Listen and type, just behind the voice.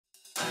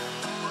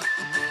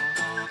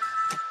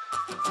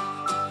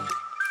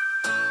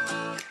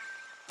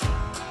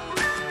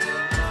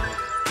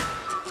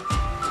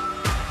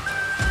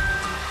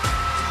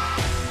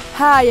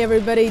Hi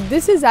everybody,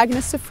 this is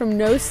Agnes from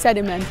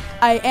Sediment.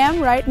 I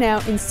am right now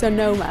in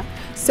Sonoma,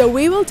 so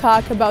we will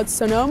talk about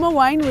Sonoma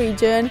wine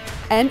region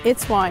and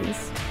its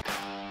wines.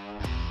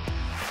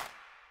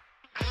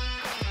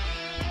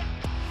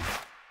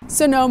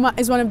 Sonoma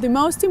is one of the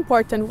most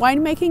important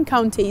winemaking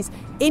counties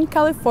in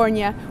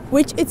California,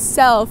 which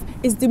itself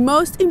is the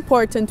most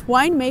important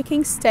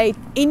winemaking state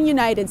in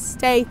United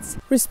States,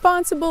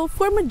 responsible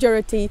for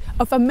majority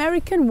of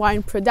American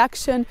wine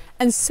production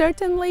and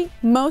certainly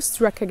most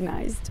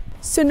recognized.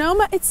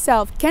 Sonoma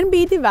itself can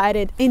be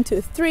divided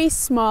into three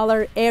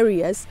smaller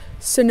areas: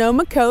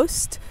 Sonoma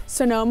Coast,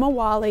 Sonoma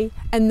Valley,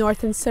 and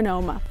Northern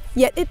Sonoma.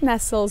 Yet it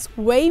nestles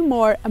way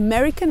more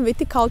American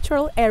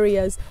Viticultural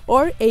Areas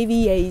or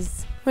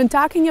AVAs. When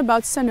talking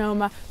about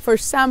Sonoma, for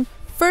some,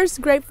 first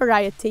grape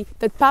variety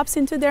that pops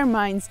into their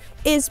minds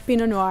is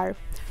Pinot Noir.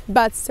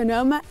 But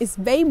Sonoma is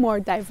way more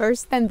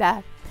diverse than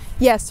that.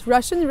 Yes,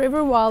 Russian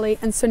River Valley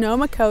and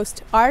Sonoma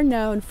Coast are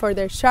known for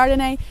their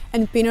Chardonnay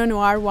and Pinot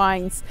Noir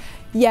wines.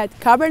 Yet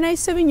Cabernet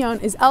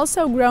Sauvignon is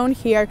also grown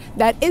here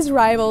that is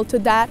rival to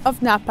that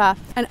of Napa,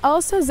 and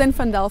also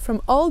Zinfandel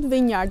from old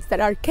vineyards that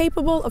are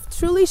capable of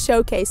truly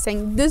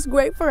showcasing this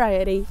grape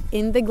variety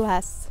in the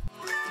glass.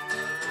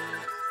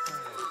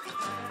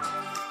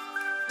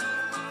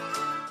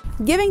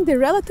 Given the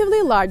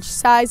relatively large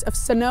size of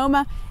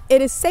Sonoma,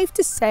 it is safe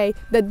to say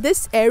that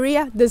this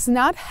area does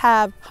not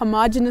have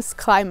homogeneous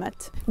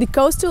climate. The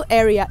coastal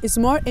area is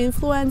more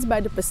influenced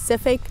by the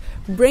Pacific,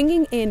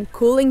 bringing in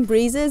cooling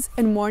breezes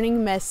and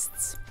morning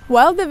mists,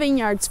 while the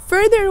vineyards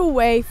further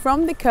away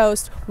from the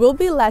coast will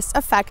be less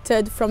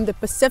affected from the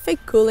Pacific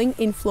cooling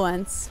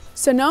influence.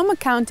 Sonoma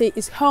County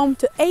is home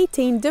to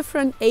 18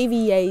 different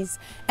AVAs,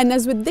 and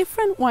as with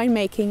different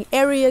winemaking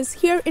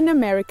areas here in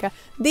America,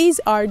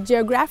 these are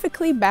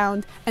geographically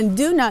bound and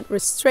do not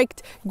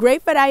restrict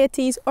grape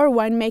varieties or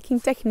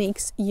winemaking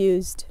techniques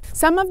used.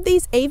 Some of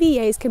these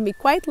AVAs can be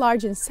quite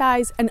large in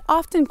size and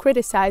often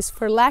criticized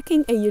for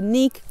lacking a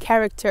unique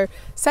character,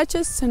 such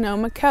as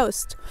Sonoma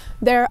Coast.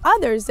 There are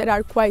others that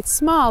are quite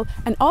small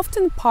and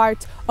often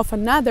part of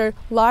another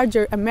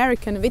larger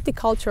American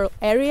viticultural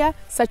area,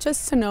 such as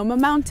Sonoma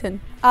Mountain.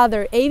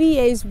 Other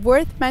AVAs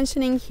worth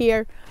mentioning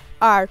here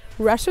are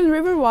Russian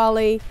River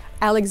Valley,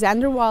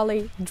 Alexander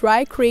Valley,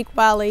 Dry Creek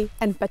Valley,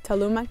 and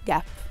Petaluma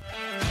Gap.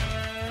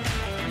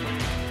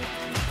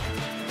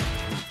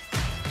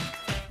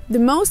 The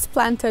most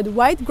planted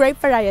white grape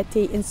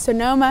variety in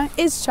Sonoma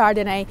is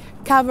Chardonnay,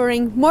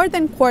 covering more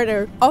than a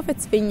quarter of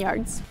its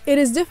vineyards. It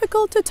is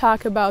difficult to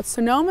talk about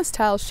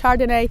Sonoma-style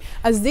Chardonnay,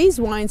 as these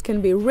wines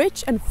can be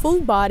rich and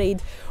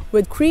full-bodied,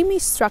 with creamy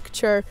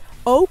structure,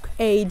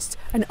 oak-aged,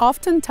 and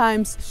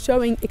oftentimes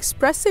showing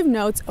expressive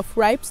notes of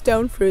ripe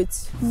stone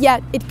fruits.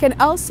 Yet it can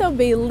also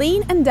be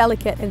lean and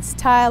delicate in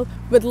style,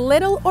 with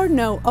little or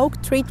no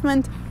oak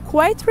treatment,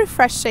 quite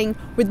refreshing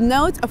with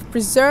notes of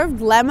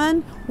preserved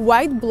lemon,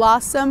 white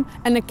blossom,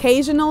 and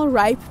occasional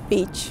ripe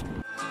peach.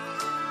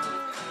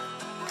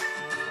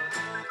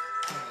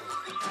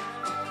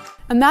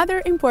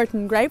 Another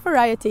important grape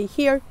variety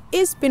here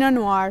is Pinot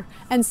Noir,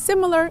 and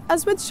similar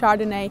as with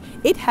Chardonnay,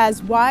 it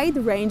has a wide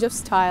range of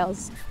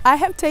styles. I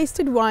have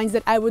tasted wines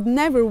that I would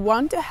never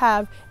want to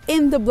have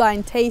in the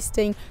blind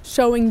tasting,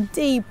 showing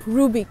deep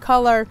ruby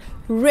color,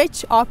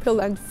 rich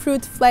opulent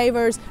fruit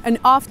flavors, and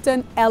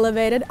often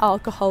elevated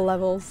alcohol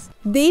levels.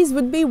 These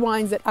would be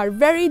wines that are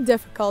very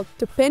difficult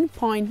to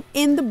pinpoint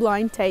in the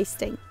blind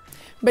tasting.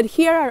 But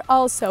here are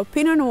also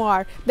Pinot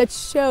Noir that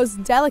shows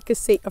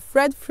delicacy of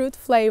red fruit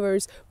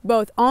flavors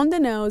both on the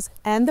nose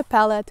and the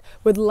palate,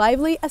 with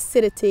lively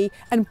acidity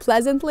and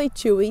pleasantly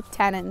chewy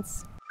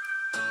tannins.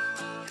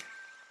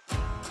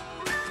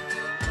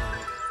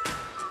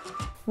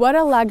 What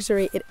a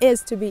luxury it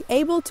is to be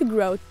able to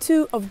grow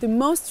two of the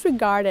most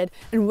regarded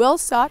and well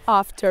sought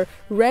after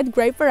red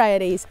grape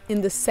varieties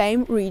in the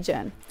same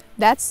region.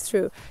 That's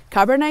true.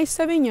 Cabernet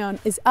Sauvignon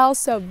is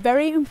also a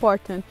very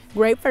important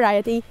grape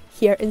variety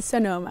here in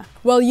Sonoma.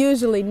 While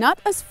usually not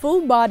as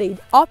full-bodied,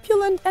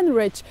 opulent and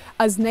rich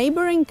as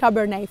neighboring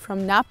Cabernet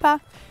from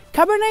Napa,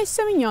 Cabernet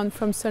Sauvignon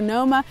from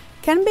Sonoma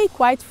can be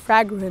quite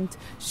fragrant,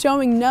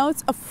 showing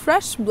notes of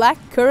fresh black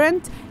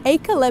currant,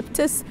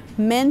 eucalyptus,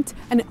 mint,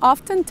 and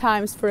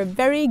oftentimes for a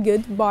very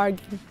good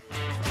bargain.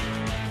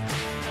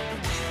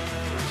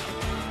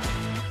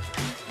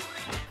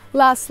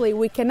 Lastly,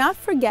 we cannot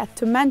forget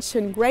to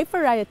mention grape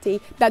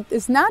variety that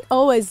is not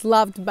always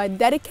loved by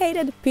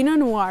dedicated Pinot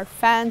Noir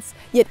fans,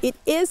 yet it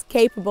is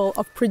capable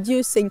of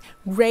producing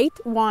great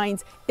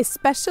wines,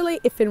 especially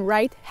if in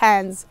right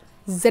hands: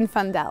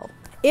 Zinfandel.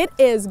 It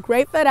is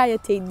grape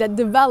variety that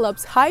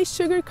develops high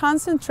sugar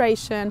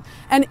concentration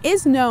and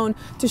is known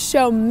to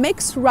show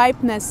mixed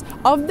ripeness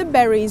of the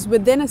berries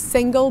within a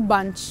single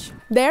bunch.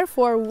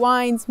 Therefore,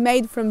 wines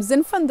made from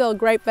Zinfandel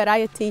grape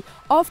variety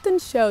often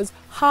shows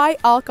high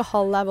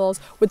alcohol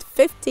levels, with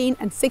 15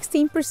 and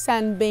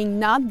 16% being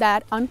not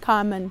that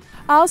uncommon.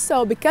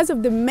 Also, because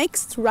of the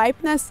mixed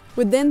ripeness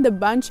within the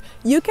bunch,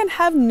 you can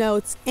have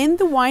notes in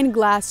the wine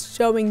glass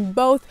showing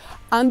both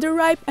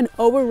underripe and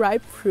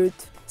overripe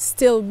fruit.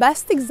 Still,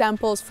 best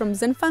examples from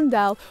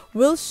Zinfandel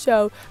will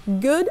show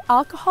good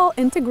alcohol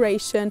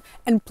integration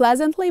and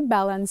pleasantly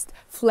balanced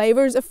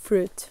flavors of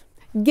fruit.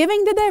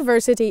 Given the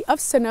diversity of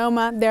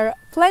Sonoma, there are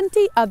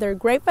plenty other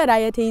grape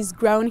varieties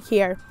grown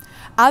here.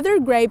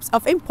 Other grapes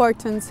of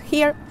importance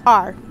here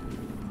are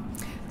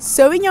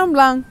Sauvignon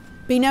Blanc,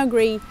 Pinot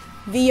Gris,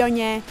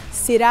 Viognier,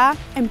 Syrah,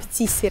 and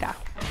Petit Syrah.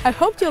 I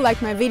hope you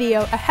liked my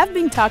video. I have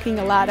been talking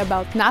a lot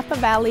about Napa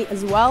Valley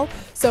as well,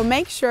 so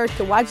make sure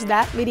to watch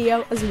that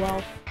video as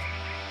well.